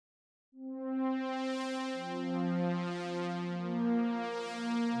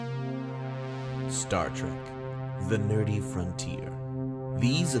Star Trek, The Nerdy Frontier.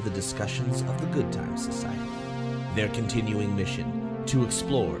 These are the discussions of the Good Times Society. Their continuing mission to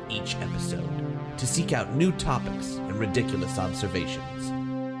explore each episode, to seek out new topics and ridiculous observations,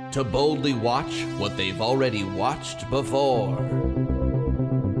 to boldly watch what they've already watched before.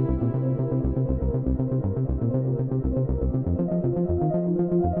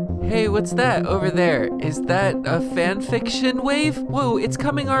 Hey, what's that over there? Is that a fan fiction wave? Whoa, it's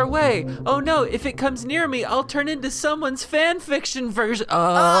coming our way. Oh no, if it comes near me, I'll turn into someone's fan fiction version.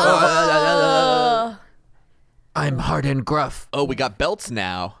 I'm hard and gruff. Oh, we got belts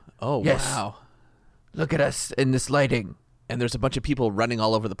now. Oh, Yes. wow. Look at us in this lighting. And there's a bunch of people running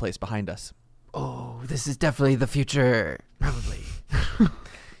all over the place behind us. Oh, this is definitely the future. Probably.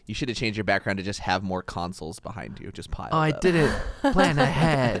 You should have changed your background to just have more consoles behind you, just piled Oh, I up. didn't plan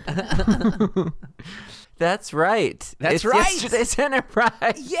ahead. That's right. That's it's right. Yesterday's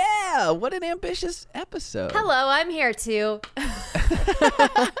Enterprise. Yeah, what an ambitious episode. Hello, I'm here too.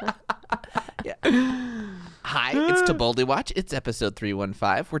 Hi, it's To Boldly Watch. It's episode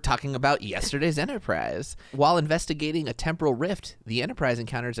 315. We're talking about yesterday's Enterprise. While investigating a temporal rift, the Enterprise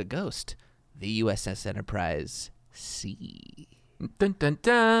encounters a ghost, the USS Enterprise C. Dun, dun,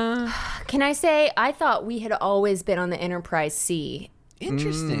 dun. Can I say, I thought we had always been on the Enterprise C.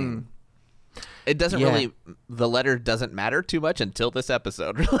 Interesting. It doesn't Yeah. really, the letter doesn't matter too much until this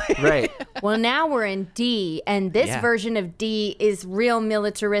episode, really. Right. Well, now we're in D, and this Yeah. version of D is real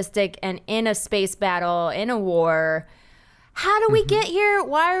militaristic and in a space battle, in a war. How do we get here?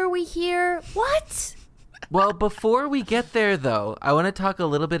 Why are we here? What? Well, before we get there, though, I want to talk a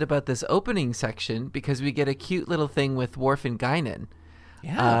little bit about this opening section because we get a cute little thing with Worf and Guinan.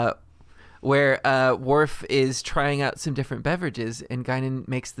 Yeah. Where Worf is trying out some different beverages, and Guinan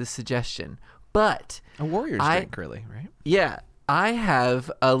makes this suggestion. But A warrior's drink, really, right? yeah, I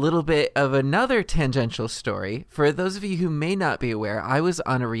have a little bit of another tangential story. For those of you who may not be aware, I was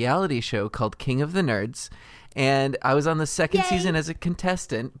on a reality show called King of the Nerds, and I was on the second season as a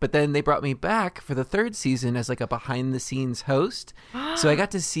contestant, but then they brought me back for the third season as like a behind-the-scenes host. So I got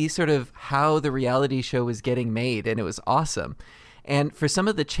to see sort of how the reality show was getting made, and it was awesome. And for some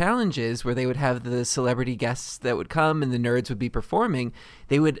of the challenges where they would have the celebrity guests that would come and the nerds would be performing,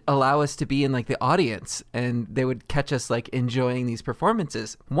 they would allow us to be in like the audience and they would catch us like enjoying these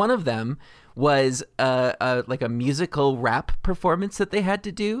performances. One of them was like a musical rap performance that they had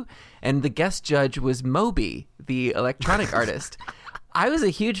to do. And the guest judge was Moby, the electronic artist. I was a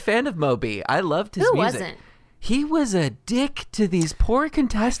huge fan of Moby. I loved his Who music. wasn't? He was a dick to these poor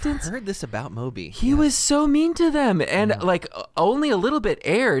contestants. I heard this about Moby. He was so mean to them, and like only a little bit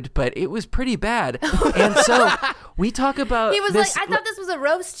aired, but it was pretty bad. And so we talk about He was this, like, I thought this was a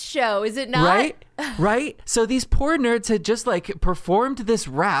roast show. Is it not? right. So these poor nerds had just like performed this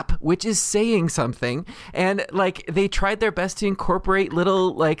rap, which is saying something, and like they tried their best to incorporate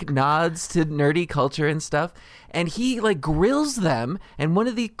little like nods to nerdy culture and stuff. And he like grills them, and one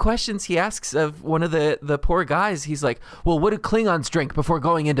of the questions he asks of one of the poor guys, he's like, "Well, what do Klingons drink before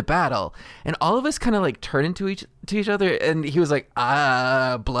going into battle?" And all of us kind of like turn into each other, and he was like,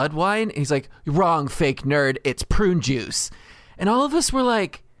 blood wine." And he's like, "Wrong, fake nerd. It's prune juice." And all of us were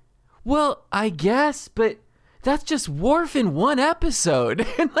like, "Well, I guess, but that's just Worf in one episode."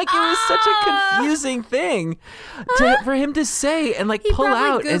 And like it was such a confusing thing for him to say and like He pull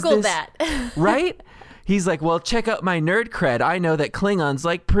out probably as Googled this, that. right? He's like, "Well, check out my nerd cred. I know that Klingons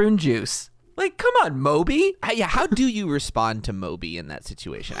like prune juice." Like, come on, Moby. How do you respond to Moby in that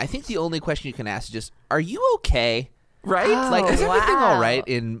situation? I think the only question you can ask is just, are you okay? Right? Like, is everything all wow. right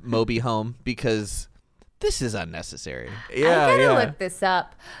in Moby home? Because this is unnecessary. I gotta look this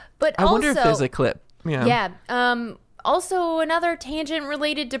up. But I also, wonder if there's a clip. Yeah. Yeah. Also, another tangent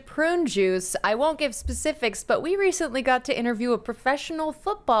related to prune juice. I won't give specifics, but we recently got to interview a professional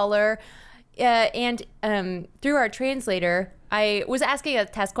footballer, and through our translator, I was asking a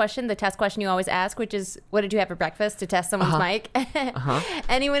test question, the test question you always ask, which is, what did you have for breakfast, to test someone's mic?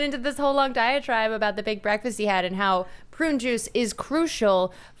 And he went into this whole long diatribe about the big breakfast he had and how prune juice is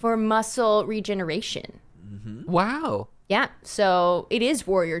crucial for muscle regeneration. Wow. Yeah, so it is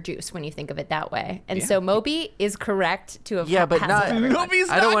warrior juice when you think of it that way. And so Moby is correct to have Yeah, but passed not. everyone. Moby's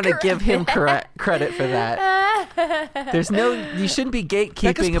I don't not want to give him credit for that. There's no. You shouldn't be Becca's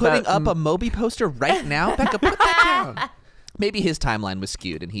gatekeeping putting about. up a Moby poster right now. Becca, put that down. Maybe his timeline was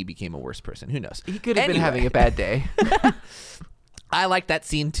skewed and he became a worse person. Who knows? He could have been Anyway. having a bad day. I like that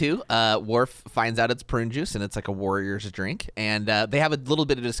scene too. Worf finds out it's prune juice and it's like a warrior's drink. And they have a little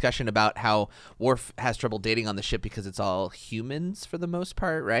bit of discussion about how Worf has trouble dating on the ship because it's all humans for the most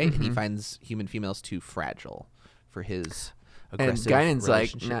part, right? And he finds human females too fragile for his aggressive Guinan's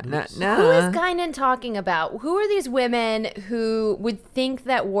like, relationship nah. moves. Who is Guinan talking about? Who are these women who would think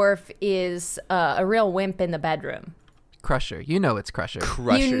that Worf is a real wimp in the bedroom? Crusher. You know it's Crusher.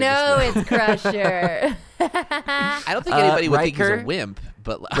 Crusher You know it's Crusher. I don't think anybody would think he's a Riker? wimp,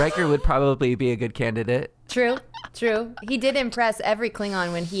 but Riker would probably be a good candidate. True. He did impress every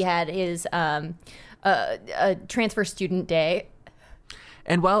Klingon when he had his transfer student day.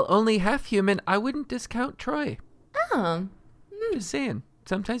 And while only half human, I wouldn't discount Troy. Oh, Just saying.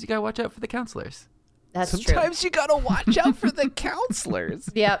 Sometimes you gotta watch out for the counselors. that's sometimes you gotta watch out for the counselors.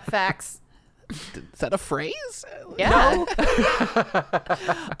 true. Yep, facts. Is that a phrase? Yeah.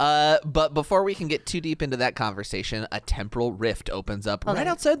 But before we can get too deep into that conversation, a temporal rift opens up Hold right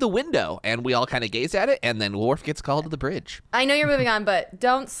on. outside the window, and we all kind of gaze at it, and then Worf gets called to the bridge. I know you're moving on, but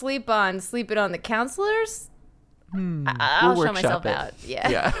don't sleep it on the counselors. I'll We'll show myself workshop out. it.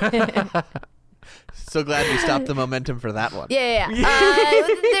 Yeah. So glad we stopped the momentum for that one. Yeah.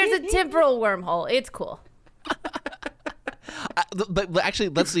 There's a temporal wormhole. It's cool. But actually,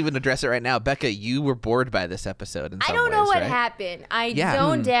 let's even address it right now. Becca, you were bored by this episode in some I don't know ways, what right? happened. I Yeah.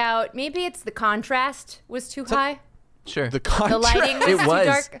 zoned out. Maybe it's the contrast was too high. Sure. The The lighting was It too was.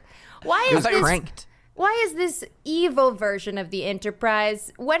 dark. Why It is was this? cranked. Why is this evil version of the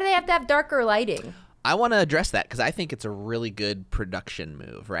Enterprise? Why do they have to have darker lighting? I want to address that because I think it's a really good production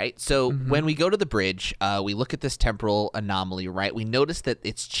move, right? So when we go to the bridge, we look at this temporal anomaly, right? We notice that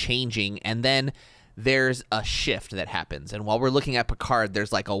it's changing, and then there's a shift that happens. And while we're looking at Picard,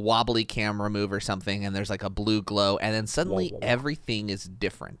 there's like a wobbly camera move or something, and there's like a blue glow, and then suddenly everything is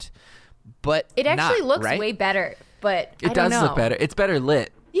different. But It actually not, looks right? way better, but I It don't does know. look better. It's better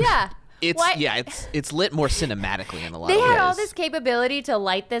lit. Yeah. It's lit more cinematically in a lot They of ways. had all this capability to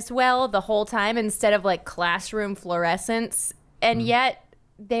light this well the whole time instead of like classroom fluorescence, and yet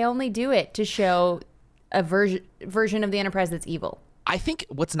they only do it to show a version of the Enterprise that's evil. I think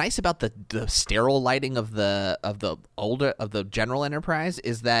what's nice about the sterile lighting of the General Enterprise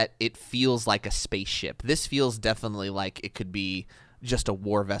is that it feels like a spaceship. This feels definitely like it could be just a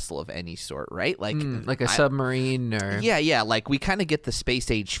war vessel of any sort, right? Like Like a submarine or... Yeah. Like we kind of get the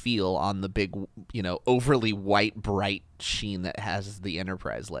space age feel on the big, overly white, bright sheen that has the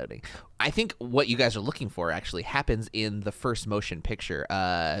Enterprise lighting. I think what you guys are looking for actually happens in the first motion picture,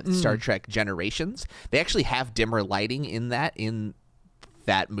 Star Trek Generations. They actually have dimmer lighting in that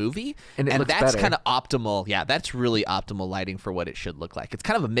movie, And it looks that's better. kind of optimal. Yeah, that's really optimal lighting for what it should look like. It's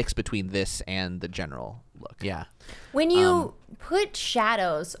kind of a mix between this and the general look. Yeah. When you put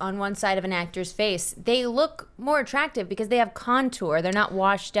shadows on one side of an actor's face, they look more attractive because they have contour. They're not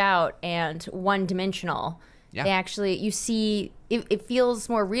washed out and one-dimensional. Yeah. They actually, you see, it feels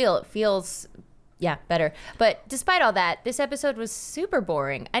more real. It feels, better. But despite all that, this episode was super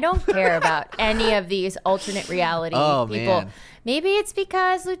boring. I don't care about any of these alternate reality Oh, people. man. Maybe it's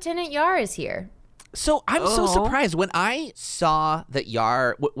because Lieutenant Yar is here. So I'm so Oh. surprised when I saw that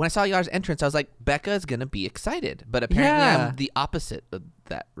when I saw Yar's entrance, I was like, Becca's gonna be excited, but apparently Yeah. I'm the opposite of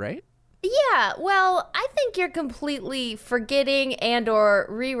that, right? Yeah, well, I think you're completely forgetting and or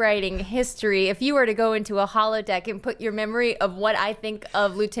rewriting history if you were to go into a holodeck and put your memory of what I think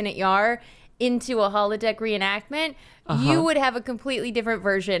of Lieutenant Yar into a holodeck reenactment. You would have a completely different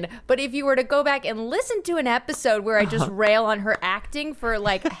version. But if you were to go back and listen to an episode where I just rail on her acting for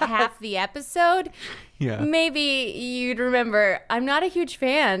like half the episode, maybe you'd remember I'm not a huge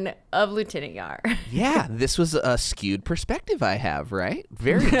fan of Lieutenant Yar. Yeah, this was a skewed perspective I have, right?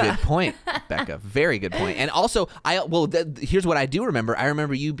 Very good point, Becca. Very good point. And also, here's what I do remember. I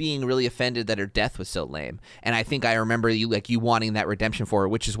remember you being really offended that her death was so lame, and I think I remember you wanting that redemption for her,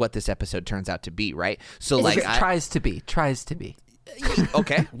 which is what this episode turns out to be, right? So It's Tries to be.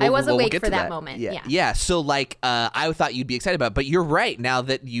 Okay. I was we'll awake get for to that moment, yeah. Yeah. So I thought you'd be excited about it, but you're right. Now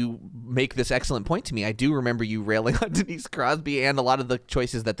that you make this excellent point to me, I do remember you railing on Denise Crosby and a lot of the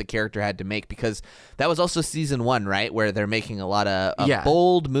choices that the character had to make, because that was also season 1, right? Where they're making a lot of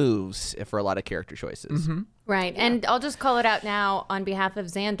bold moves for a lot of character choices. Right. And I'll just call it out now on behalf of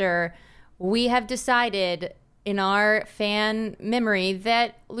Xander. We have decided in our fan memory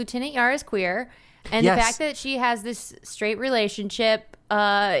that Lieutenant Yar is queer. And the fact that she has this straight relationship,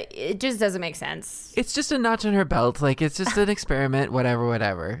 it just doesn't make sense. It's just a notch on her belt. Like, it's just an experiment,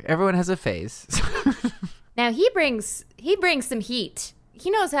 whatever. Everyone has a phase. Now, he brings some heat. He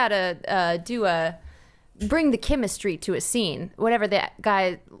knows how to bring the chemistry to a scene. Whatever that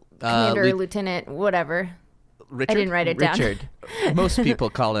guy, commander, lieutenant, whatever. Richard? I didn't write it down. Richard. Most people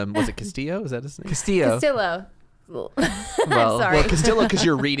call him, was it Castillo? Is that his name? Castillo. Castillo. Well, sorry. Well, Castillo, because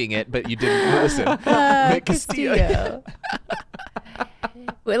you're reading it, but you didn't listen. Castillo.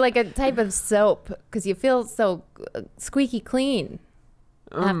 With like a type of soap, because you feel so squeaky clean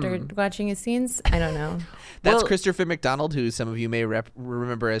after watching his scenes. I don't know. That's Well- Christopher McDonald, who some of you may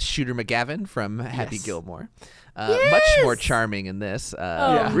remember as Shooter McGavin from Happy Yes. Gilmore. Much more charming in this.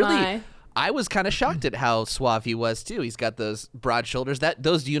 Really, my. I was kind of shocked at how suave he was too. He's got those broad shoulders.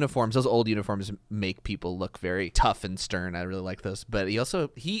 Those uniforms, those old uniforms, make people look very tough and stern. I really like those. But he also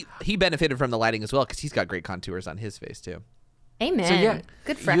he benefited from the lighting as well because he's got great contours on his face too. Amen. So yeah,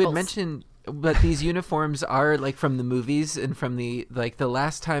 Good freckles. You had mentioned, but these uniforms are like from the movies and from the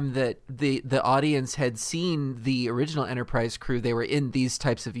last time that the audience had seen the original Enterprise crew, they were in these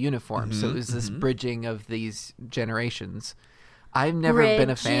types of uniforms. So it was this bridging of these generations. I've never been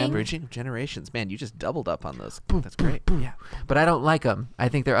a fan. Bridging generations, man, you just doubled up on those. That's great. Yeah, but I don't like them. I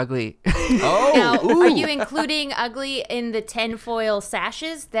think they're ugly. Oh, Now, ooh. are you including ugly in the tinfoil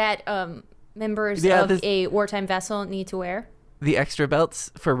sashes that members Yeah, of a wartime vessel need to wear? The extra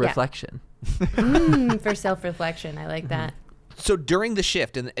belts for reflection. For self-reflection. I like that. So during the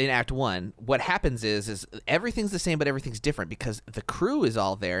shift in Act 1, what happens is everything's the same, but everything's different because the crew is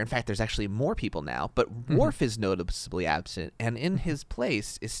all there. In fact, there's actually more people now, but Worf is noticeably absent, and in his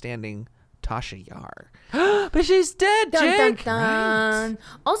place is standing Tasha Yar. But she's dead, Dun, dun, Jake. dun.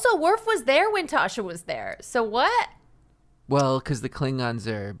 Also, Worf was there when Tasha was there. So what? Well, because the Klingons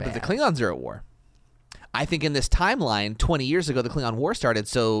are bad. But the Klingons are at war. I think in this timeline, 20 years ago, the Klingon War started,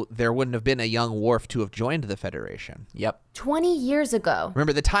 so there wouldn't have been a young Worf to have joined the Federation. Yep. 20 years ago.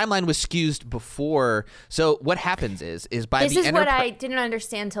 Remember, the timeline was skewed before. So what happens is by This the is what I didn't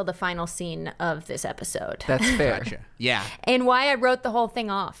understand till the final scene of this episode. That's fair. Gotcha. Yeah. And why I wrote the whole thing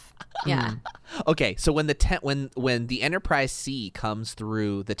off. Yeah. Okay, so when the Enterprise C comes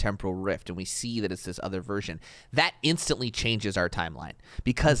through the temporal rift and we see that it's this other version, that instantly changes our timeline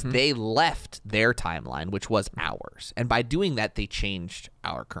because they left their timeline, which was ours, and by doing that, they changed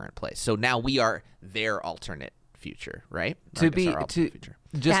our current place. So now we are their alternate future, right? Or I guess our alternate future.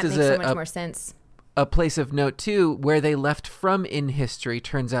 Just That as makes so much more sense. a place of note too, where they left from in history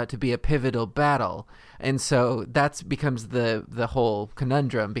turns out to be a pivotal battle, and so that becomes the whole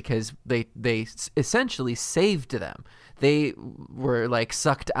conundrum because they essentially saved them. They were like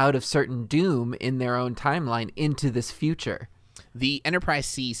sucked out of certain doom in their own timeline into this future. The Enterprise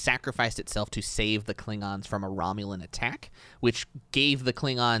C sacrificed itself to save the Klingons from a Romulan attack, which gave the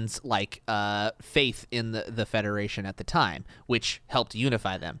Klingons faith in the Federation at the time, which helped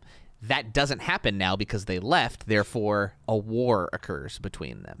unify them. That doesn't happen now because they left, therefore a war occurs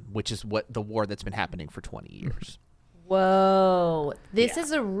between them, which is what the war that's been happening for 20 years. Whoa. This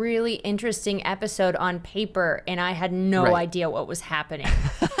is a really interesting episode on paper, and I had no Right. idea what was happening.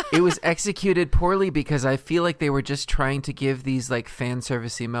 It was executed poorly because I feel like they were just trying to give these like fan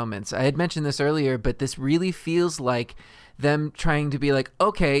servicey moments. I had mentioned this earlier, but this really feels like them trying to be like,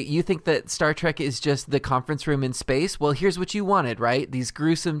 okay, you think that Star Trek is just the conference room in space? Well, here's what you wanted, right? These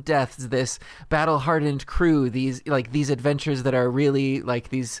gruesome deaths, this battle-hardened crew, these adventures that are really like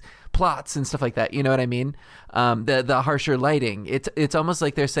these plots and stuff like that. You know what I mean? The harsher lighting. It's almost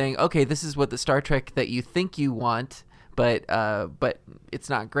like they're saying, okay, this is what the Star Trek that you think you want, but it's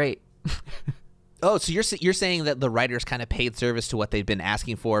not great. Oh, so you're saying that the writers kind of paid service to what they'd been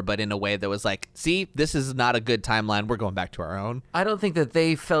asking for, but in a way that was like, see, this is not a good timeline. We're going back to our own. I don't think that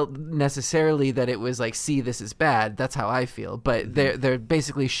they felt necessarily that it was like, see, this is bad. That's how I feel. But they're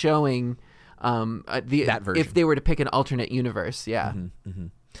basically showing That version. if they were to pick an alternate universe. Yeah.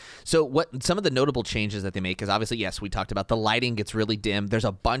 So what some of the notable changes that they make is obviously, yes, we talked about the lighting gets really dim. There's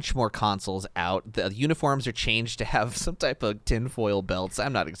a bunch more consoles out. The uniforms are changed to have some type of tinfoil belts.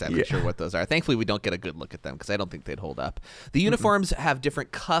 I'm not exactly sure what those are. Thankfully, we don't get a good look at them because I don't think they'd hold up. The uniforms have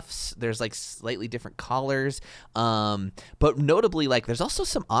different cuffs. There's like slightly different collars. But notably, like there's also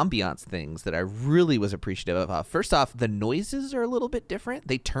some ambiance things that I really was appreciative of. First off, the noises are a little bit different.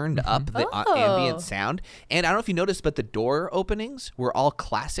 They turned up the ambient sound. And I don't know if you noticed, but the door openings were all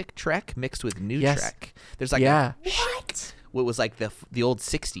classic Trek mixed with new Yes. Trek. There's like what was like the old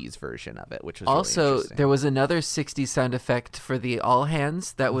 60s version of it, which was really Also, interesting. there was another 60s sound effect for the all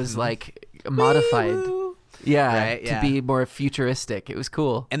hands that was like modified. Yeah, Right, yeah. to be more futuristic. It was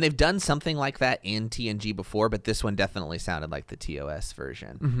cool. And they've done something like that in TNG before, but this one definitely sounded like the TOS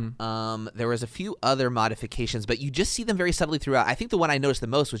version. There was a few other modifications, but you just see them very subtly throughout. I think the one I noticed the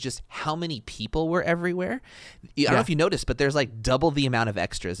most was just how many people were everywhere. I don't know if you noticed, but there's like double the amount of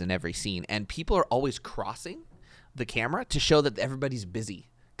extras in every scene, and people are always crossing the camera to show that everybody's busy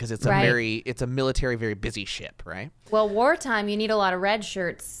because it's Right. it's a military, very busy ship, right? Well, wartime, you need a lot of red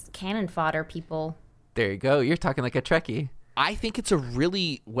shirts, cannon fodder people. There you go. You're talking like a Trekkie. I think it's a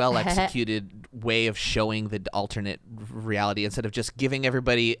really well executed way of showing the alternate reality instead of just giving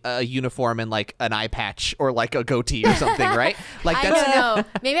everybody a uniform and like an eye patch or like a goatee or something, right? Like I don't know.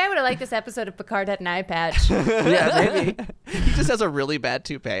 Maybe I would have liked this episode if Picard had an eye patch. Yeah, maybe. He just has a really bad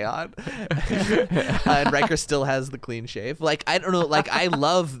toupee on. And Riker still has the clean shave. Like, I don't know. Like, I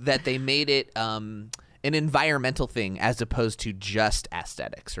love that they made it an environmental thing as opposed to just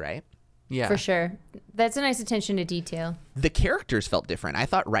aesthetics, right? Yeah. For sure. That's a nice attention to detail. The characters felt different. I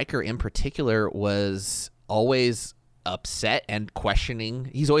thought Riker in particular was always upset and questioning.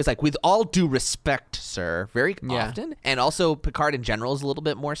 He's always like, with all due respect, sir, very often. And also Picard in general is a little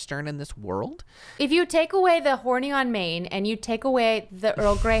bit more stern in this world. If you take away the horny on Maine and you take away the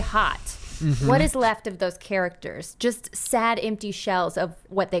Earl Grey hot, what is left of those characters? Just sad, empty shells of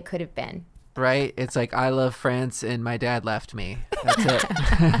what they could have been. Right? It's like, I love France and my dad left me. That's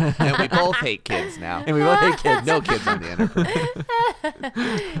it. And we both hate kids now. And we both hate kids. No kids on the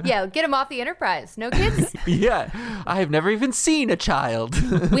Enterprise. Yeah, get them off the Enterprise. No kids? Yeah. I have never even seen a child.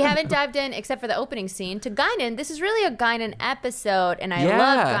 We haven't dived in, except for the opening scene, to Guinan. This is really a Guinan episode, and I Yeah.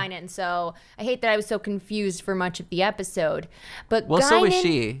 love Guinan, so I hate that I was so confused for much of the episode. But Well, Guinan, so was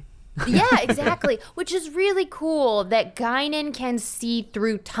she. Yeah, exactly. Which is really cool that Guinan can see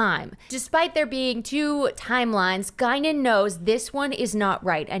through time. Despite there being two timelines, Guinan knows this one is not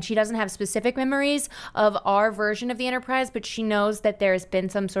right. And she doesn't have specific memories of our version of the Enterprise, but she knows that there has been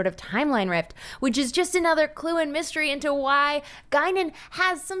some sort of timeline rift, which is just another clue and mystery into why Guinan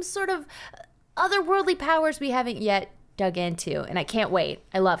has some sort of otherworldly powers we haven't yet dug into. And I can't wait.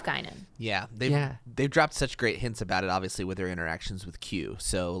 I love Guinan. Yeah, they've dropped such great hints about it, obviously, with her interactions with Q.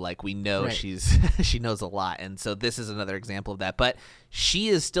 So, like, we know Right. she knows a lot, and so this is another example of that. But she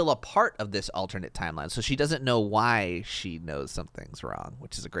is still a part of this alternate timeline, so she doesn't know why she knows something's wrong,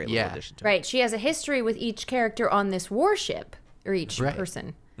 which is a great little addition to it. Right. She has a history with each character on this warship, or each Right.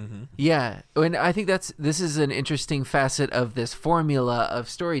 person. Yeah, and I think this is an interesting facet of this formula of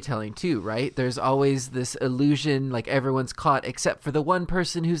storytelling too, right? There's always this illusion, like everyone's caught except for the one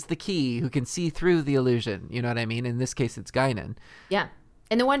person who's the key, who can see through the illusion. You know what I mean? In this case, it's Guinan. Yeah.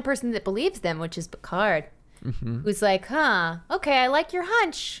 And the one person that believes them, which is Picard, who's like, okay, I like your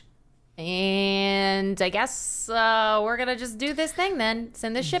hunch. And I guess we're going to just do this thing then.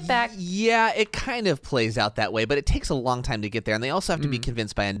 Send this ship back. Yeah, it kind of plays out that way, but it takes a long time to get there. And they also have to be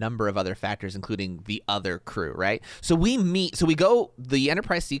convinced by a number of other factors, including the other crew, right? So the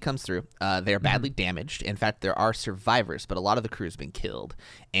Enterprise C comes through. They're badly damaged. In fact, there are survivors, but a lot of the crew's been killed.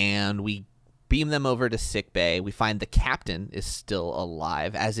 And we beam them over to sickbay. We find the captain is still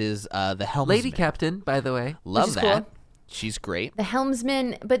alive, as is the helmsman. Lady Captain, by the way. Love is that. cool. She's great. The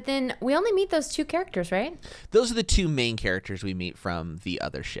helmsman, but then we only meet those two characters, right? Those are the two main characters we meet from the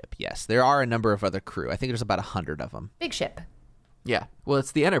other ship, yes. There are a number of other crew. I think there's about 100 of them. Big ship. Yeah. Well,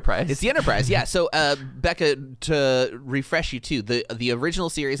 it's the Enterprise. It's the Enterprise, yeah. So, Becca, to refresh you too, the original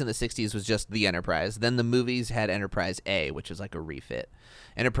series in the 60s was just the Enterprise. Then the movies had Enterprise A, which is like a refit.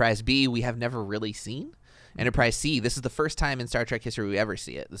 Enterprise B, we have never really seen. Enterprise C, this is the first time in Star Trek history we ever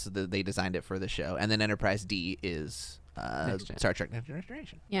see it. They designed it for the show. And then Enterprise D is Star Trek Next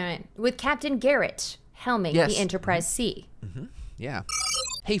Generation. Yeah, right. With Captain Garrett helming Yes. the Enterprise C. Yeah.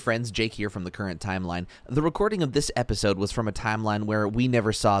 Hey friends, Jake here from the current timeline. The recording of this episode was from a timeline where we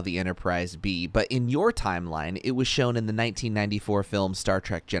never saw the Enterprise B, but in your timeline, it was shown in the 1994 film Star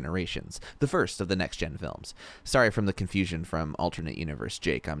Trek Generations, the first of the next-gen films. Sorry from the confusion from alternate universe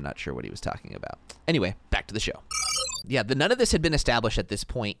Jake, I'm not sure what he was talking about. Anyway, back to the show. Yeah, none of this had been established at this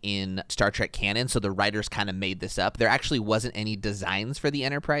point in Star Trek canon, so the writers kind of made this up. There actually wasn't any designs for the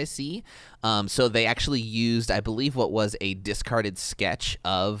Enterprise C, so they actually used, I believe, what was a discarded sketch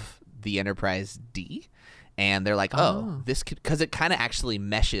of the Enterprise D, and they're like, this could, because it kind of actually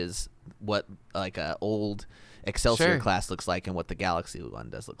meshes what like a old Excelsior class looks like and what the Galaxy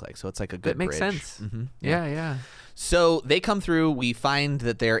one does look like. So it's like a good That makes bridge. sense. Yeah. So they come through, we find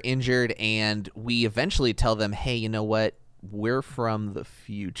that they're injured, and we eventually tell them, hey, you know what? We're from the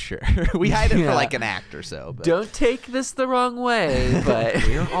future. We hide it for like an act or so. But Don't take this the wrong way, but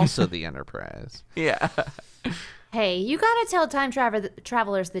we're also the Enterprise. yeah. Hey, you gotta tell time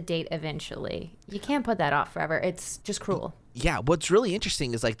travelers the date eventually. You can't put that off forever. It's just cruel. Yeah, what's really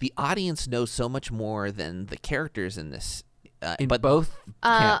interesting is like the audience knows so much more than the characters in this. In but both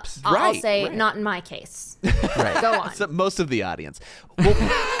camps. I'll Right, say right. not in my case. Right. Go on. So most of the audience. Well,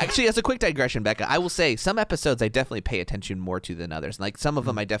 actually, as a quick digression, Becca, I will say some episodes I definitely pay attention more to than others. Like some of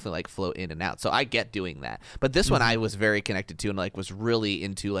them I definitely like float in and out. So I get doing that. But this one I was very connected to and like was really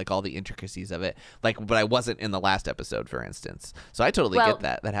into like all the intricacies of it. Like, but I wasn't in the last episode, for instance. So I totally Well, get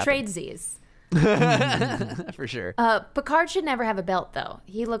that. That happened. tradesies. For sure. Picard should never have a belt, though.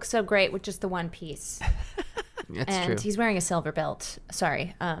 He looks so great with just the one piece. That's And true. he's wearing a silver belt.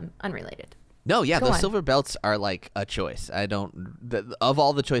 Sorry, unrelated. No, yeah, Go those on. silver belts are like a choice. I don't of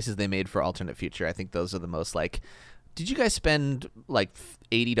all the choices they made for alternate future, I think those are the most like. Did you guys spend like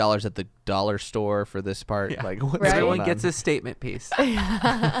 $80 at the dollar store for this part? Yeah. Like, what's Right. Everyone going gets on? a statement piece.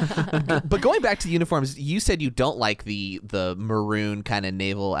 But going back to uniforms, you said you don't like the maroon kind of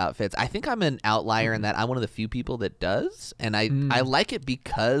naval outfits. I think I'm an outlier in that. I'm one of the few people that does, and I like it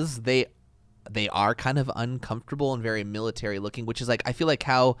because they are kind of uncomfortable and very military looking, which is like I feel like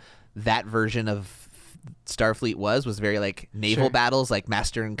how that version of Starfleet was very like naval Sure. battles, like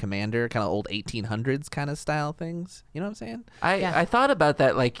Master and Commander, kind of old 1800s kind of style things. You know what I'm saying? I thought about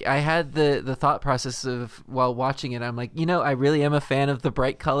that. Like, I had the thought process of while watching it, I'm like, I really am a fan of the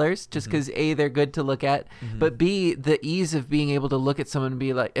bright colors just because A, they're good to look at, but B, the ease of being able to look at someone and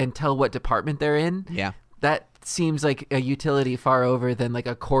be like, and tell what department they're in. Yeah. That seems like a utility far over than like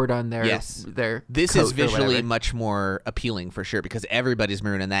a cord on their Yes. their This coat is or visually whatever. much more appealing for sure because everybody's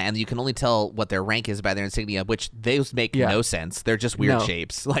maroon in that, and you can only tell what their rank is by their insignia, which those make Yeah. no sense. They're just weird No.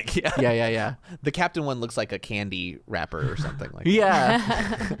 shapes. Like, Yeah. the captain one looks like a candy wrapper or something like that.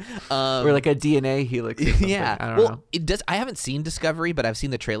 Yeah. Or like a DNA helix or something. Yeah. I don't Well, know. it does. I haven't seen Discovery, but I've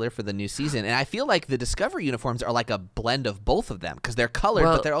seen the trailer for the new season, and I feel like the Discovery uniforms are like a blend of both of them because they're colored,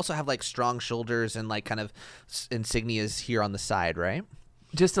 Well- but they also have like strong shoulders and like kind of insignias here on the side, right?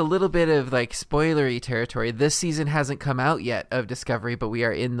 Just a little bit of like spoilery territory. This season hasn't come out yet of Discovery, but we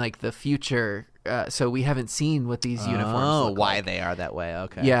are in like the future, so we haven't seen what these uniforms look why like. they are that way.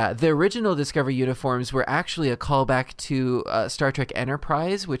 Okay. Yeah, the original Discovery uniforms were actually a callback to Star Trek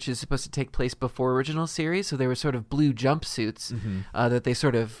Enterprise, which is supposed to take place before original series. So they were sort of blue jumpsuits that they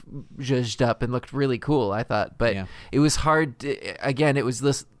sort of zhuzhed up and looked really cool, I thought. But Yeah. it was hard. Again, it was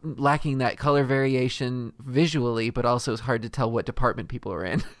this lacking that color variation visually, but also it was hard to tell what department people were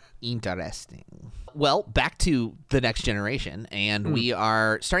in. Interesting. Well, back to the Next Generation, and we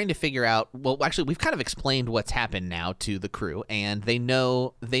are starting to figure out. Well, actually, we've kind of explained what's happened now to the crew, and they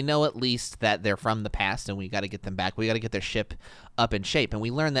know at least that they're from the past, and we got to get them back. We got to get their ship up in shape, and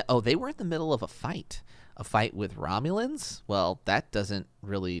we learn that they were in the middle of a fight with Romulans. Well, that doesn't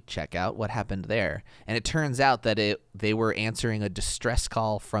really check out. What happened there? And it turns out that they were answering a distress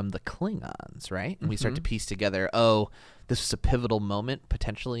call from the Klingons, right? And we start to piece together. This was a pivotal moment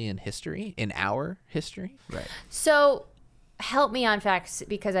potentially in history, in our history. Right. So, help me on facts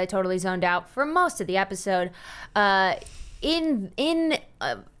because I totally zoned out for most of the episode. In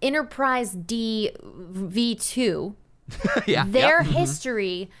Enterprise D V2, Yeah. their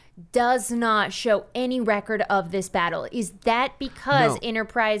history does not show any record of this battle. Is that because No.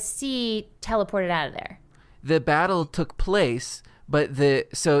 Enterprise C teleported out of there? The battle took place, but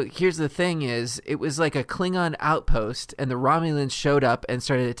so here's the thing is it was like a Klingon outpost and the Romulans showed up and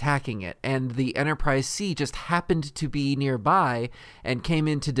started attacking it, and the Enterprise C just happened to be nearby and came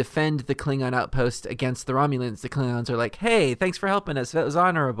in to defend the Klingon outpost against the Romulans. The Klingons are like, hey, thanks for helping us, that was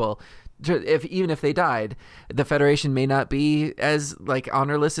honorable. Even if they died, the Federation may not be as like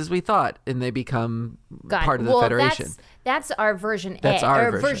honorless as we thought, and they become part of the Federation. That's our version That's A, our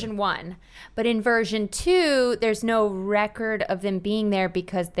or version. version 1. But in version 2, there's no record of them being there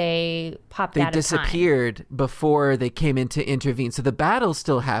because they popped They out of time. disappeared before they came in to intervene. So the battle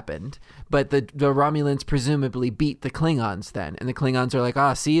still happened, but the Romulans presumably beat the Klingons then. And the Klingons are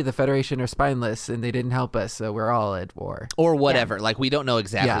like, see, the Federation are spineless and they didn't help us, so we're all at war. Or whatever. Like, we don't know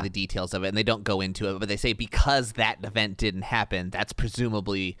exactly Yeah. the details of it, and they don't go into it, but they say because that event didn't happen, that's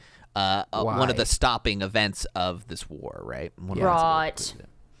presumably one of the stopping events of this war, right? Right.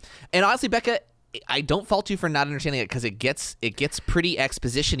 And honestly, Becca, I don't fault you for not understanding it because it gets pretty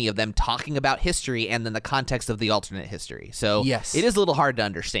exposition-y of them talking about history and then the context of the alternate history. So Yes. it is a little hard to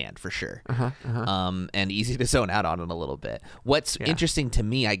understand for sure, and easy to zone out on it a little bit. What's interesting to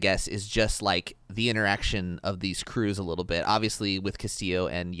me, I guess, is just like the interaction of these crews a little bit. Obviously, with Castillo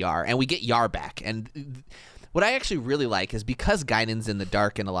and Yar, and we get Yar back. And what I actually really like is because Guinan's in the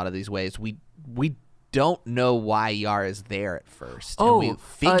dark in a lot of these ways, we don't know why Yar is there at first. And we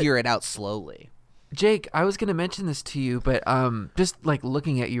figure it out slowly. Jake, I was going to mention this to you, but just like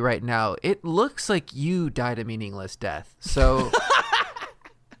looking at you right now, it looks like you died a meaningless death. So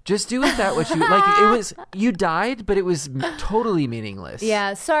just do with that what you like. It was you died, but it was totally meaningless.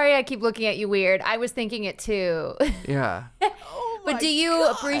 Yeah, sorry I keep looking at you weird. I was thinking it too. Yeah. But do you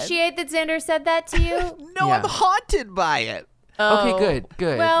appreciate that Xander said that to you? No, Yeah. I'm haunted by it. Okay,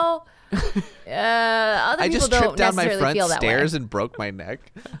 good. Well, other I people just don't tripped down my necessarily front feel that stairs way. and broke my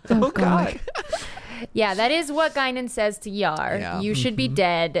neck. oh God. Yeah, that is what Guinan says to Yar. Yeah. You should be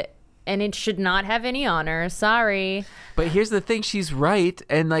dead. and it should not have any honor. Sorry. But here's the thing, she's right,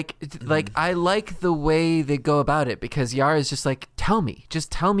 and like I like the way they go about it, because Yara is just like,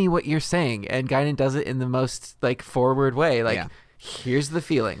 just tell me what you're saying, and Guinan does it in the most like forward way, like here's the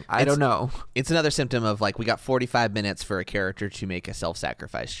feeling. I don't know. It's another symptom of like, we got 45 minutes for a character to make a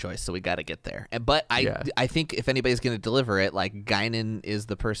self-sacrifice choice, so we got to get there. But I think if anybody's going to deliver it, like Guinan is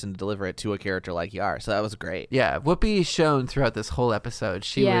the person to deliver it to a character like Yar. So that was great. Yeah, Whoopi shone throughout this whole episode.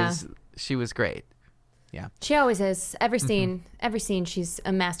 She was great. Yeah, she always is. Every scene, she's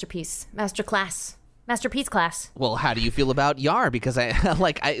a masterpiece, masterpiece class. Well, how do you feel about Yar? Because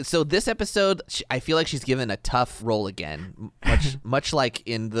so this episode, I feel like she's given a tough role again, much like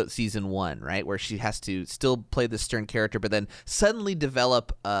in the season 1, right, where she has to still play the stern character, but then suddenly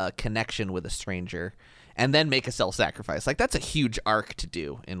develop a connection with a stranger, and then make a self-sacrifice. Like, that's a huge arc to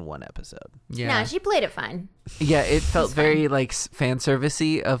do in one episode. Yeah, no, she played it fine. Yeah, it felt very like fan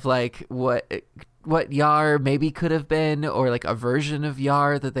servicey of like what Yar maybe could have been, or like a version of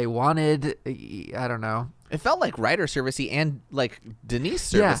Yar that they wanted. I don't know. It felt like writer servicey and like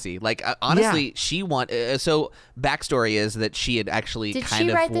Denise servicey. Yeah. Like honestly, she so backstory is that she had actually did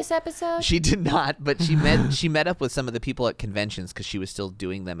she write this episode? She did not, but she met up with some of the people at conventions because she was still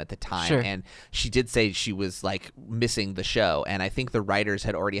doing them at the time, sure. And she did say she was like missing the show, and I think the writers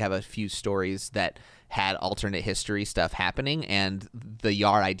had already have a few stories that had alternate history stuff happening, and the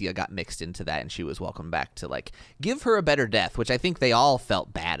Yar idea got mixed into that, and she was welcomed back to like give her a better death, which I think they all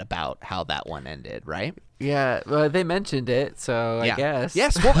felt bad about how that one ended, right? Yeah, well, they mentioned it, so I guess.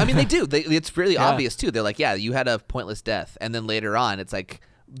 Yes, well, I mean, they do. It's really obvious, too. They're like, yeah, you had a pointless death, and then later on, it's like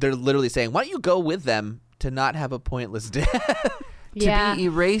they're literally saying, why don't you go with them to not have a pointless death? To be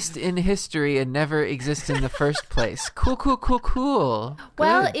erased in history and never exist in the first place. Cool.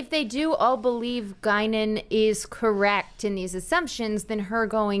 Well, Good. if they do all believe Guinan is correct in these assumptions, then her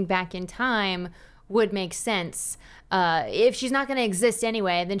going back in time would make sense. If she's not going to exist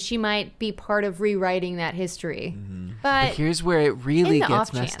anyway, then she might be part of rewriting that history. Mm-hmm. But here's where it really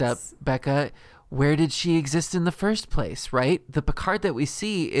gets messed up, Becca. Where did she exist in the first place, right? The Picard that we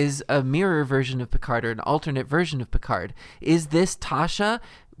see is a mirror version of Picard, or an alternate version of Picard. Is this Tasha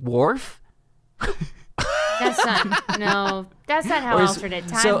Worf? That's not how alternate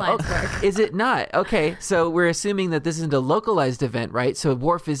timelines work. Is it not? Okay, so we're assuming that this isn't a localized event, right? So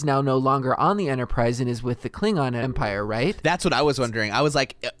Worf is now no longer on the Enterprise and is with the Klingon Empire, right? That's what I was wondering. I was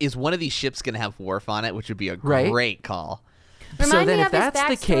like, is one of these ships going to have Worf on it? Which would be a great call. Remind me of his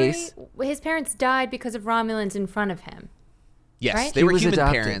backstory. His parents died because of Romulans in front of him. Yes, right? They were human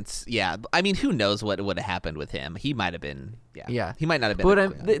parents. Yeah, I mean, who knows what would have happened with him? He might have been. Yeah. He might not have been.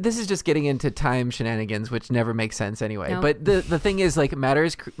 But this is just getting into time shenanigans, which never makes sense anyway. No. But the thing is, like, matter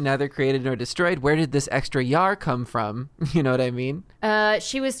is neither created nor destroyed. Where did this extra Yar come from? You know what I mean?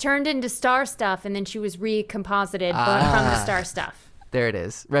 She was turned into star stuff, and then she was recomposited from the star stuff. There it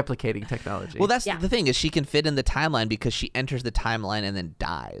is. Replicating technology. Well, that's the thing, is she can fit in the timeline because she enters the timeline and then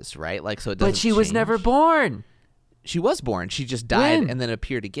dies, right? Like, so it doesn't But she was never born. She was born. She just died and then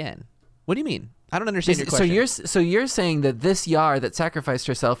appeared again. What do you mean? I don't understand your question. So you're saying that this Yar that sacrificed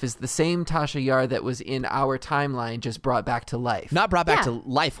herself is the same Tasha Yar that was in our timeline, just brought back to life. Not brought back to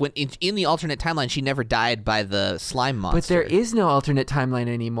life. When in the alternate timeline, she never died by the slime monster. But there is no alternate timeline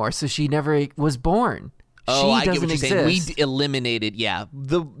anymore, so she never was born. Oh, she doesn't exist. We eliminated,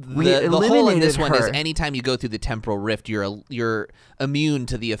 the hole in this one is anytime you go through the temporal rift, you're immune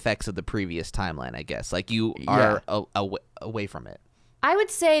to the effects of the previous timeline, I guess. Like, you are away from it. I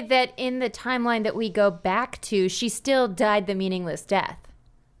would say that in the timeline that we go back to, she still died the meaningless death.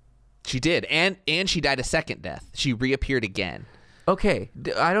 She did, and she died a second death. She reappeared again. Okay,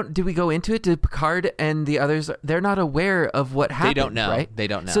 do we go into it? Did Picard and the others, they're not aware of what happened, They don't know. Right? They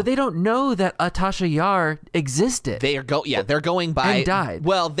don't know. So they don't know that Tasha Yar existed. They're going by... And died.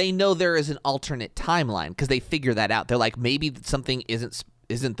 Well, they know there is an alternate timeline because they figure that out. They're like, maybe something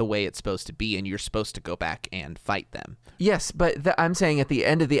isn't the way it's supposed to be, and you're supposed to go back and fight them. Yes, but I'm saying at the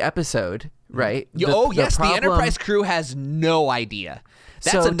end of the episode, right? The Enterprise crew has no idea.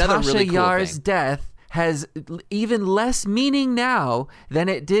 That's another Tasha really cool Yar's thing. death has even less meaning now than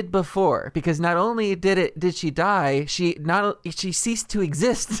it did before, because not only did she die, she ceased to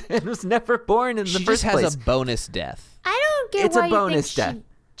exist and was never born in the first place. She just has a bonus death. I don't get it's why a bonus you think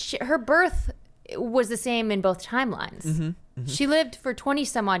death. her birth was the same in both timelines. Mm-hmm, mm-hmm. She lived for 20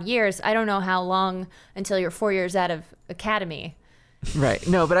 some odd years. I don't know how long until you're 4 years out of academy. Right.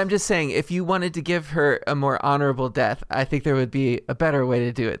 No, but I'm just saying, if you wanted to give her a more honorable death, I think there would be a better way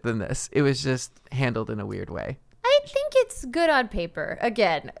to do it than this. It was just handled in a weird way. I think it's it's good on paper.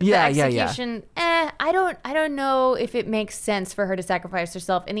 Again, Yeah, the yeah. execution, I don't know if it makes sense for her to sacrifice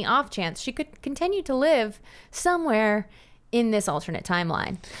herself in the off chance she could continue to live somewhere in this alternate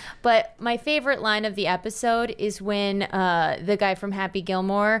timeline. But my favorite line of the episode is when the guy from Happy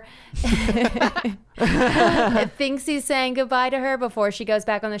Gilmore thinks he's saying goodbye to her before she goes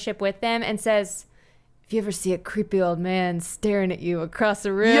back on the ship with them and says, if you ever see a creepy old man staring at you across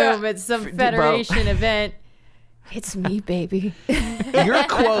the room at some Federation event, it's me, baby. Your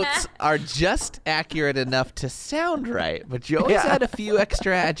quotes are just accurate enough to sound right, but you always had a few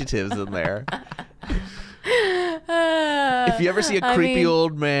extra adjectives in there. If you ever see a creepy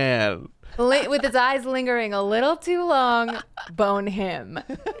old man with his eyes lingering a little too long, bone him.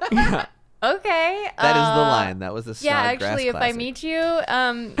 Okay. That is the line. That was a Snodgrass actually, if I classic. meet you,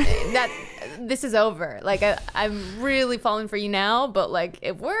 this is over. Like, I'm really falling for you now, but like,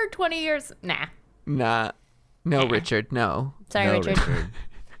 if we're 20 years, nah. Nah. No, Richard, no. Sorry, No, Richard.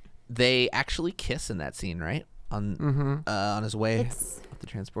 They actually kiss in that scene, right? On his way up the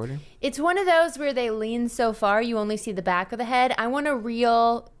transporter. It's one of those where they lean so far you only see the back of the head. I want a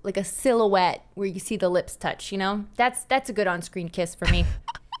real, like a silhouette where you see the lips touch, you know? That's a good on-screen kiss for me.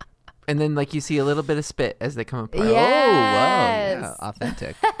 And then, like, you see a little bit of spit as they come apart. Oh, wow. Yes. Yeah,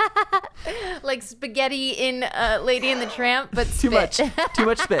 authentic. Like spaghetti in Lady and the Tramp, but Too spit. much. Too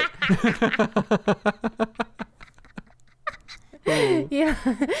much spit. You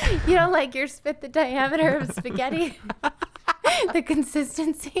don't like your spit the diameter of spaghetti? The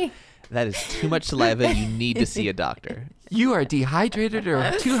consistency? That is too much saliva. You need to see a doctor. You are dehydrated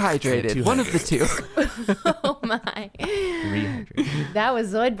or too hydrated. Too One of the two. Oh my. Rehydrate. That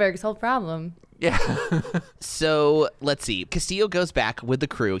was Zoidberg's whole problem. Yeah. So let's see. Castillo goes back with the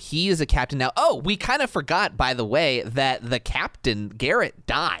crew. He is a captain now. Oh, we kind of forgot, by the way, that the captain, Garrett,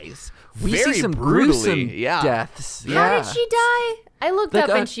 dies. We very see some brutally. gruesome Yeah. deaths. How Yeah. did she die? I looked Like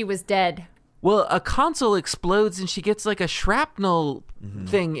up and she was dead. Well, a console explodes and she gets like a shrapnel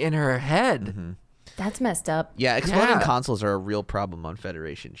thing in her head. That's messed up. Yeah, exploding Yeah. consoles are a real problem on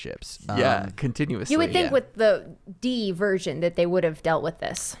Federation ships. Continuously. You would think yeah. with the D version that they would have dealt with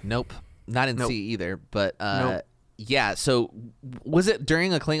this. Nope. Not in Nope. C either. But Nope. yeah, so was it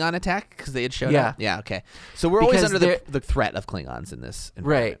during a Klingon attack? Because they had showed Yeah. up? Yeah, okay. So we're always Because under the threat of Klingons in this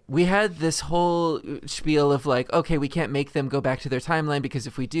Right. We had this whole spiel of like, okay, we can't make them go back to their timeline because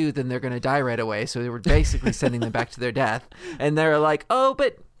if we do, then they're going to die right away. So they were basically sending them back to their death. And they're like, oh,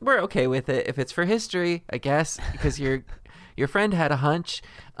 but we're okay with it if it's for history, I guess, because your friend had a hunch.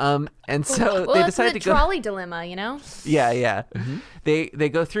 And so Well, they it's decided the to go. trolley dilemma, you know? Yeah. They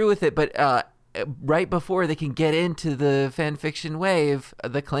go through with it, but right before they can get into the fan fiction wave,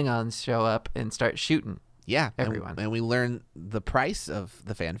 the Klingons show up and start shooting. Yeah, Everyone. and we learn the price of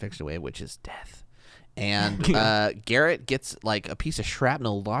the fan fiction way, which is death. And Garrett gets like a piece of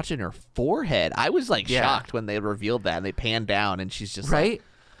shrapnel lodged in her forehead. I was like Yeah. shocked when they revealed that, and they panned down, and she's just Right? like,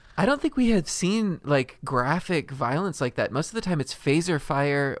 I don't think we had seen like graphic violence like that. Most of the time it's phaser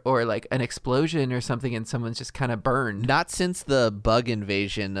fire or like an explosion or something and someone's just kind of burned. not since the bug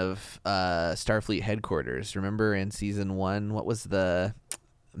invasion of Starfleet headquarters. Remember in season 1, what was the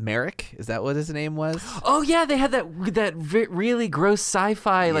Merrick? Is that what his name was? Oh yeah, they had that really gross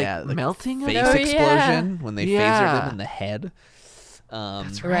sci-fi like Yeah, the melting of face it. Oh, explosion when they phasered Yeah. him in the head.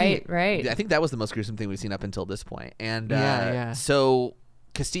 That's Right. I think that was the most gruesome thing we've seen up until this point. And Yeah. so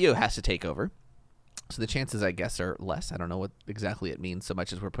Castillo has to take over. So the chances, I guess, are less. I don't know what exactly it means so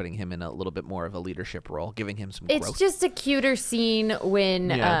much as we're putting him in a little bit more of a leadership role, giving him some It's growth. just a cuter scene when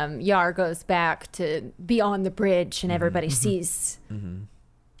Yeah. Yar goes back to be on the bridge and everybody sees.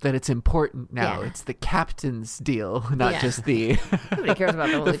 That it's important now. Yeah. It's the captain's deal, not Yeah. just the Nobody cares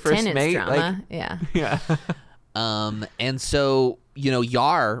about the, The first lieutenant's mate, drama. Yeah. yeah. And so,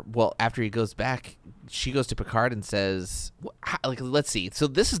 Yar, well, after he goes back, she goes to Picard and says, let's see. So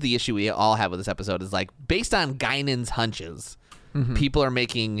this is the issue we all have with this episode is like, based on Guinan's hunches, people are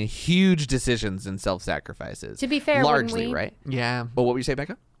making huge decisions and self-sacrifices. To be fair, largely, wouldn't we? right? Yeah. But what were you saying,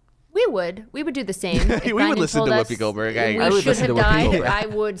 Becca? We would do the same. If We would Guinan listen told to us Whoopi Goldberg. I We agree. I would should listen have to Whoopi died. Goldberg. I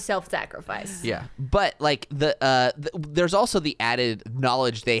would self-sacrifice. Yeah. But like there's also the added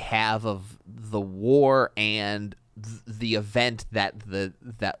knowledge they have of the war and the event that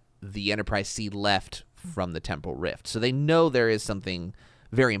the Enterprise C left from the Temporal Rift. So they know there is something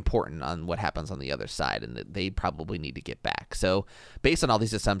very important on what happens on the other side, and that they probably need to get back. So based on all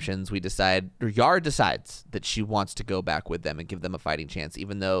these assumptions, Yar decides that she wants to go back with them and give them a fighting chance,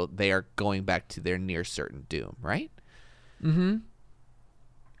 even though they are going back to their near certain doom, right?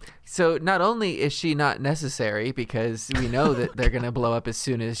 So not only is she not necessary because we know that they're going to blow up as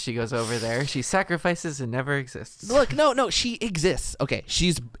soon as she goes over there, she sacrifices and never exists. Look, no, she exists. Okay,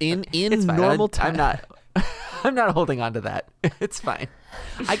 she's in It's fine. normal time. I'm not holding on to that. It's fine.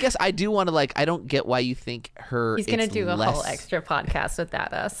 I guess I do want to I don't get why you think her. He's gonna it's do a less, whole extra podcast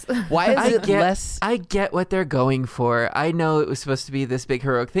without us. Why is it less? I get what they're going for. I know it was supposed to be this big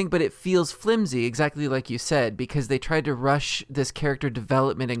heroic thing, but it feels flimsy, exactly like you said, because they tried to rush this character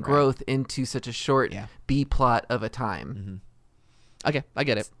development and growth into such a short B plot of a time. Okay, I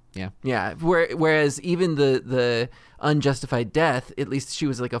get it. Yeah. Yeah. Whereas even the unjustified death, at least she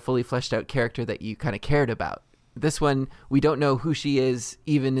was like a fully fleshed out character that you kind of cared about. This one, we don't know who she is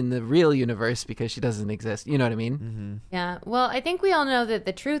even in the real universe because she doesn't exist. You know what I mean? Mm-hmm. Yeah. Well, I think we all know that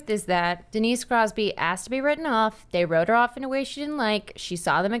the truth is that Denise Crosby asked to be written off. They wrote her off in a way she didn't like. She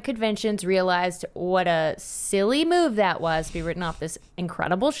saw them at conventions, realized what a silly move that was to be written off this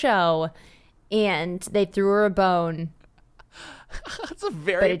incredible show, and they threw her a bone. That's a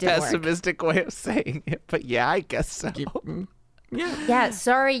very didn't work. pessimistic way of saying it, but yeah, I guess so. Yeah.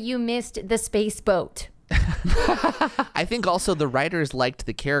 Sorry you missed the space boat. I think also the writers liked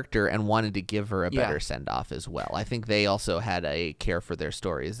the character and wanted to give her a better Yeah. send-off as well. I think they also had a care for their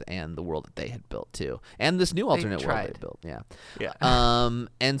stories and the world that they had built too, and this new alternate world they tried. built. Yeah.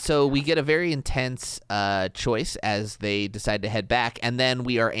 And so we get a very intense choice as they decide to head back, and then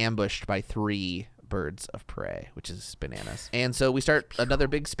we are ambushed by 3 birds of prey, which is bananas. And so we start another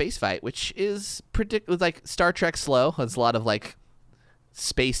big space fight, which is like Star Trek slow. It's a lot of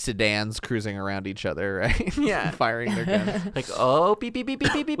space sedans cruising around each other, right? Yeah. Firing their guns. Like, oh, beep, beep, beep,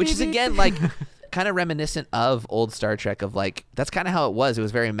 beep, beep, beep. Which is beep. again kind of reminiscent of old Star Trek of that's kind of how it was. It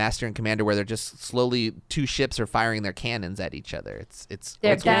was very Master and Commander where they're just slowly 2 ships are firing their cannons at each other. It's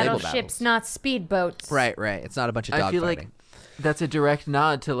They're it's naval battleships, battles. not speedboats. Right. It's not a bunch of I feel dogfighting. like that's a direct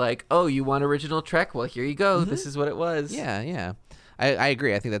nod to oh, you want original Trek? Well, here you go. This is what it was. Yeah. I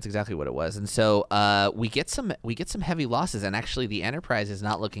agree. I think that's exactly what it was. And so we get some heavy losses, and actually the Enterprise is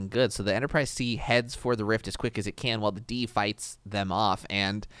not looking good. So the Enterprise C heads for the rift as quick as it can while the D fights them off,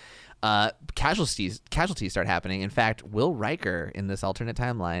 and casualties start happening. In fact, Will Riker in this alternate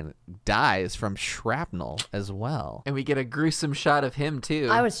timeline dies from shrapnel as well. And we get a gruesome shot of him too.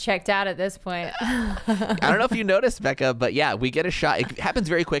 I was checked out at this point. I don't know if you noticed, Becca, but yeah, we get a shot. It happens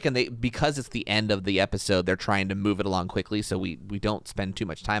very quick, and because it's the end of the episode, they're trying to move it along quickly, so we don't spend too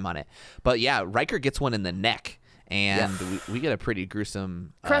much time on it. But yeah, Riker gets one in the neck, and we get a pretty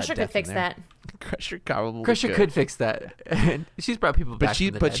gruesome Crusher death could fix in there. that. Crusher probably could fix that. And she's brought people back. But from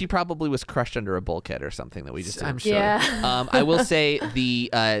the dead. she probably was crushed under a bulkhead or something that we just I'm didn't. sure. Yeah. I will say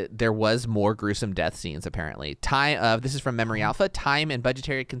there was more gruesome death scenes apparently. This is from Memory Alpha. Time and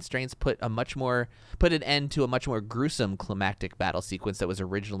budgetary constraints put an end to a much more gruesome climactic battle sequence that was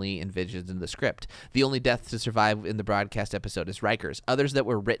originally envisioned in the script. The only death to survive in the broadcast episode is Riker's. Others that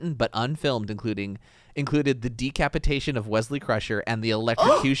were written but unfilmed included the decapitation of Wesley Crusher and the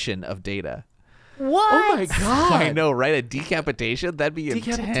electrocution of Data. What? Oh my god! I know, right? A decapitation? That'd be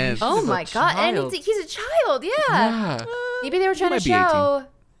intense. Oh He's a my god! And child. he's a child. Yeah. Yeah. Maybe they were trying to might be show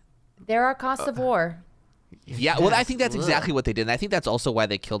there are costs of war. Yeah, well, I think that's Ugh. exactly what they did. And I think that's also why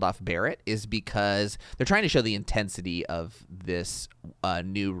they killed off Barrett, is because they're trying to show the intensity of this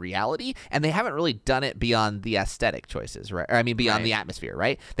new reality, and they haven't really done it beyond the aesthetic choices, right? Or, I mean, beyond the atmosphere,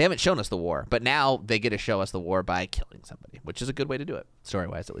 right? They haven't shown us the war, but now they get to show us the war by killing somebody, which is a good way to do it,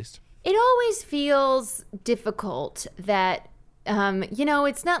 story-wise at least. It always feels difficult that,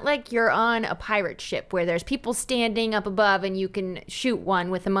 it's not like you're on a pirate ship where there's people standing up above and you can shoot one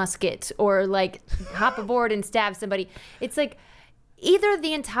with a musket or hop aboard and stab somebody. It's like either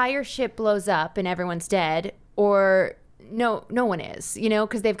the entire ship blows up and everyone's dead, or no one is,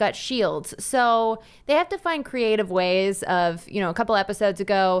 because they've got shields. So they have to find creative ways of, a couple episodes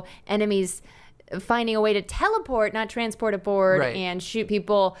ago, enemies finding a way to teleport, not transport aboard, Right. and shoot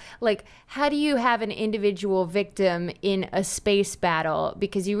people. How do you have an individual victim in a space battle?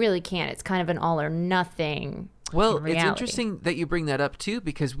 Because you really can't. It's kind of an all or nothing. Well, in it's reality. interesting that you bring that up too,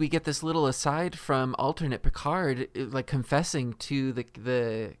 because we get this little aside from alternate Picard, confessing to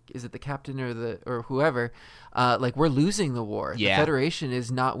the is it the captain or whoever, we're losing the war. Yeah. The Federation is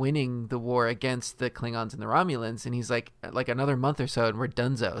not winning the war against the Klingons and the Romulans, and he's like another month or so, and we're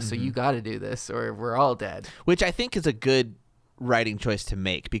donezo. So you got to do this, or we're all dead. Which I think is a good writing choice to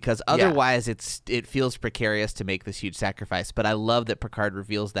make, because otherwise it feels precarious to make this huge sacrifice. But I love that Picard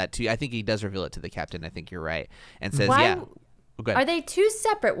reveals that too. I think he does reveal it to the captain. I think you're right, and says, Why- "Yeah, oh, go ahead." Are they two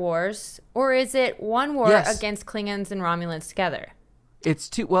separate wars, or is it one war Yes. against Klingons and Romulans together? It's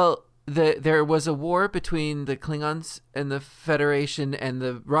too well. there was a war between the Klingons and the Federation and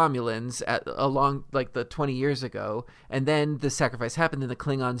the Romulans along like the 20 years ago, and then the sacrifice happened and the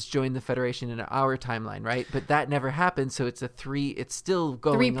Klingons joined the Federation in our timeline, right? But that never happened, so it's still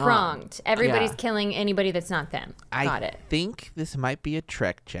going Three-pronged. on. Everybody's killing anybody that's not them. Got I it. think this might be a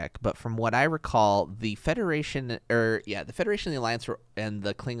Trek check, but from what I recall, the Federation and the Alliance and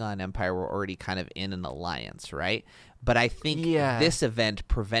the Klingon Empire were already kind of in an alliance, right? But I think this event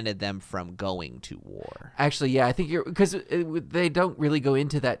prevented them from going to war. Actually, yeah, I think because they don't really go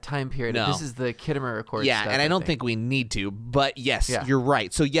into that time period. No. This is the Kittimer Accord. Yeah, stuff, and I don't think we need to. But yes, Yeah. you're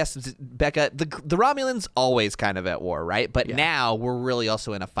right. So yes, Becca, the Romulans always kind of at war, right? But now we're really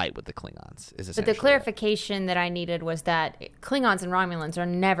also in a fight with the Klingons. Is But essentially the clarification that I needed was that Klingons and Romulans are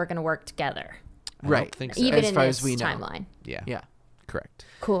never going to work together, I don't right. think so. even As in far this as we know. timeline. Yeah. Yeah. Correct.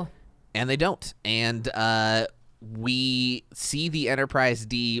 Cool. And they don't. And we see the Enterprise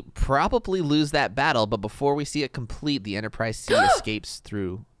D probably lose that battle, but before we see it complete, the Enterprise C escapes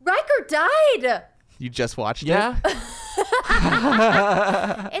through. Riker died. You just watched Yeah. it?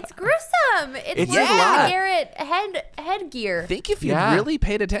 It's gruesome. It's a like lot. the Garrett headgear. I think if you Yeah. really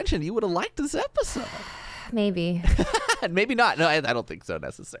paid attention, you would have liked this episode. Maybe. Maybe not. No, I don't think so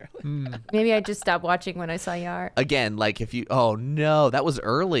necessarily. Maybe I just stopped watching when I saw Yar. Again, like if you, oh no, that was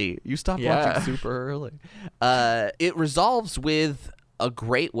early. You stopped Yeah. watching super early. It resolves with a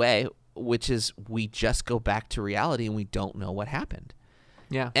great way, which is we just go back to reality and we don't know what happened.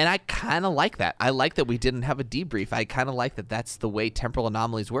 Yeah. And I kind of like that. I like that we didn't have a debrief. I kind of like that that's the way temporal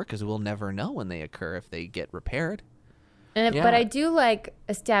anomalies work, because we'll never know when they occur if they get repaired. Yeah. But I do like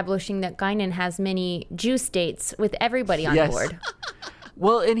establishing that Guinan has many Jew states with everybody on Yes. board.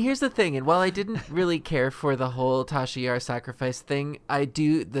 Well, and here's the thing. And while I didn't really care for the whole Tasha Yar sacrifice thing,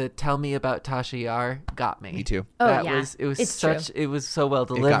 the tell me about Tasha Yar got me. Me too. Oh, That yeah. was, it was It's such, true. it was so well It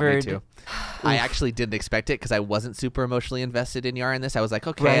got me delivered. too. I actually didn't expect it because I wasn't super emotionally invested in Yar in this. I was like,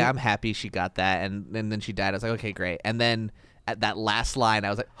 okay, Right. I'm happy she got that. And then she died. I was like, okay, great. And then at that last line, I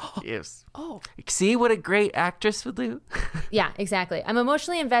was like, Yes. oh. See what a great actress would do? Yeah, exactly. I'm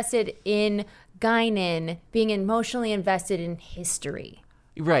emotionally invested in Guinan being emotionally invested in history.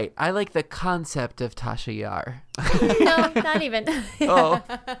 Right. I like the concept of Tasha Yar. No, not even. Oh.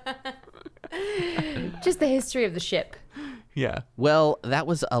 Just the history of the ship. Yeah. Well, that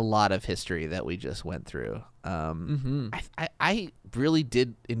was a lot of history that we just went through. I really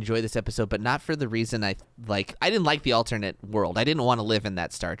did enjoy this episode, but not for the reason I didn't like the alternate world. I didn't want to live in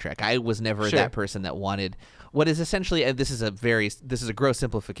that Star Trek. I was never Sure. that person that wanted what is essentially, and this is a gross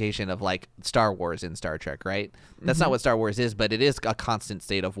simplification of like Star Wars in Star Trek, right? That's not what Star Wars is, but it is a constant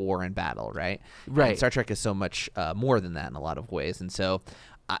state of war and battle, right? Right. And Star Trek is so much more than that in a lot of ways, and so.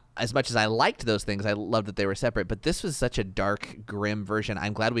 As much as I liked those things, I loved that they were separate. But this was such a dark, grim version.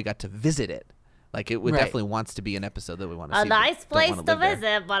 I'm glad we got to visit it. Like it Right. definitely wants to be an episode that we want to see. A nice place to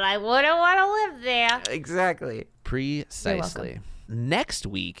visit, but I wouldn't want to live there. Exactly. Precisely. Next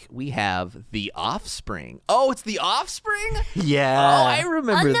week we have The Offspring. Oh, it's The Offspring? Yeah. Oh, I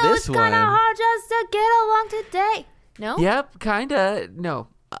remember I know this it's one. kind of hard just to get along today. No? Yep. Kinda. No.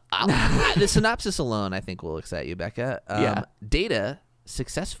 The synopsis alone, I think, will excite you, Becca. Yeah. Data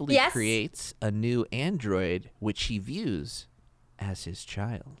successfully Yes. creates a new android which he views as his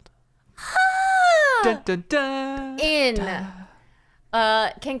child. Dun, dun, dun. In.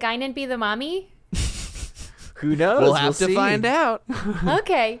 Can Guinan be the mommy? Who knows? We'll have to see. find out.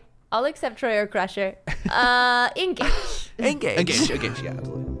 Okay. I'll accept Troy or Crusher. Engage. Engage. Engage, yeah,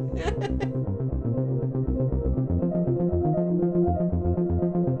 absolutely.